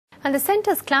And the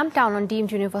centre's clampdown on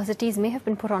deemed universities may have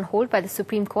been put on hold by the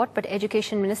Supreme Court, but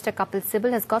Education Minister Kapil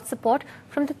Sibal has got support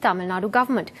from the Tamil Nadu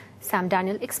government. Sam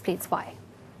Daniel explains why.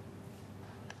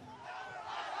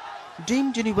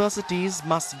 Deemed universities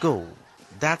must go.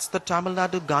 That's the Tamil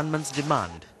Nadu government's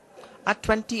demand. At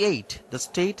 28, the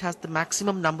state has the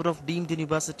maximum number of deemed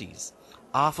universities.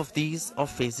 Half of these are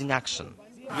facing action.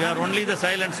 We are only the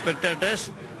silent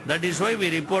spectators. That is why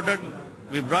we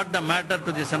brought the matter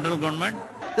to the central government.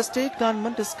 The state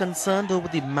government is concerned over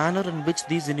the manner in which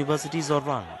these universities are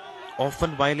run,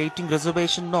 often violating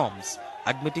reservation norms,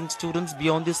 admitting students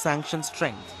beyond the sanctioned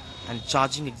strength, and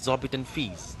charging exorbitant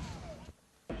fees.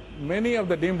 Many of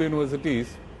the deemed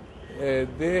universities,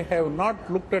 they have not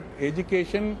looked at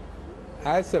education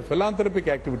as a philanthropic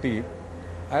activity,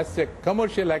 as a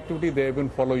commercial activity they have been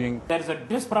following. There is a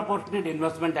disproportionate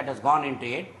investment that has gone into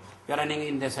it. You are running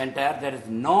in the center. There is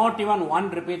not even 1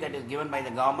 rupee that is given by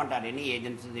the government or any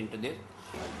agencies into this.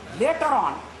 Later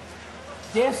on,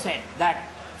 they said that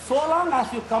so long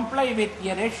as you comply with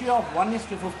a ratio of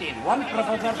 1:15, one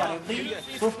professor for every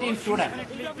 15 students,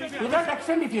 to that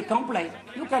extent if you comply,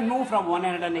 you can move from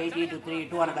 180 to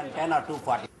 210 or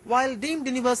 240. While deemed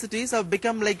universities have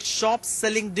become like shops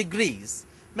selling degrees,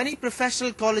 many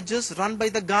professional colleges run by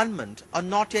the government are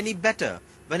not any better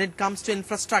when it comes to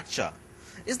infrastructure.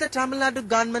 Is the Tamil Nadu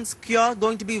government's cure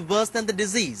going to be worse than the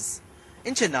disease?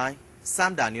 In Chennai,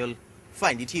 Sam Daniel, for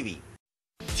NDTV.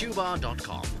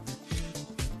 Tuba.com